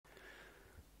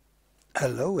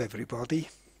Hello everybody.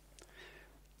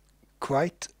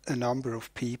 Quite a number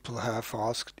of people have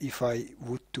asked if I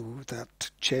would do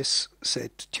that chess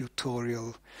set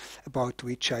tutorial about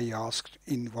which I asked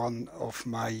in one of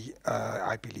my,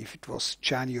 I believe it was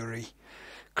January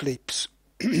clips.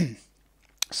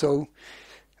 So,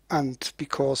 and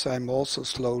because I'm also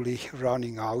slowly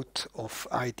running out of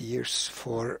ideas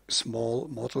for small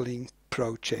modeling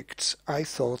projects, I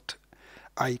thought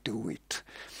I do it.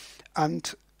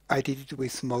 And I did it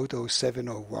with Modo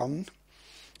 701,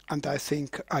 and I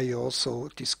think I also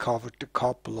discovered a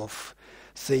couple of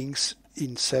things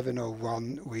in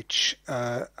 701 which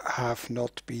have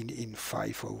not been in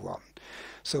 501.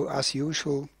 So as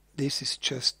usual, this is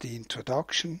just the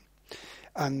introduction,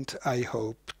 and I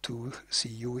hope to see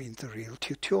you in the real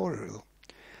tutorial.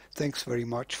 Thanks very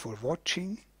much for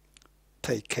watching.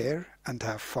 Take care and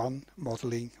have fun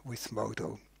modeling with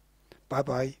Modo. Bye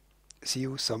bye. See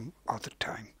you some other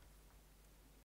time.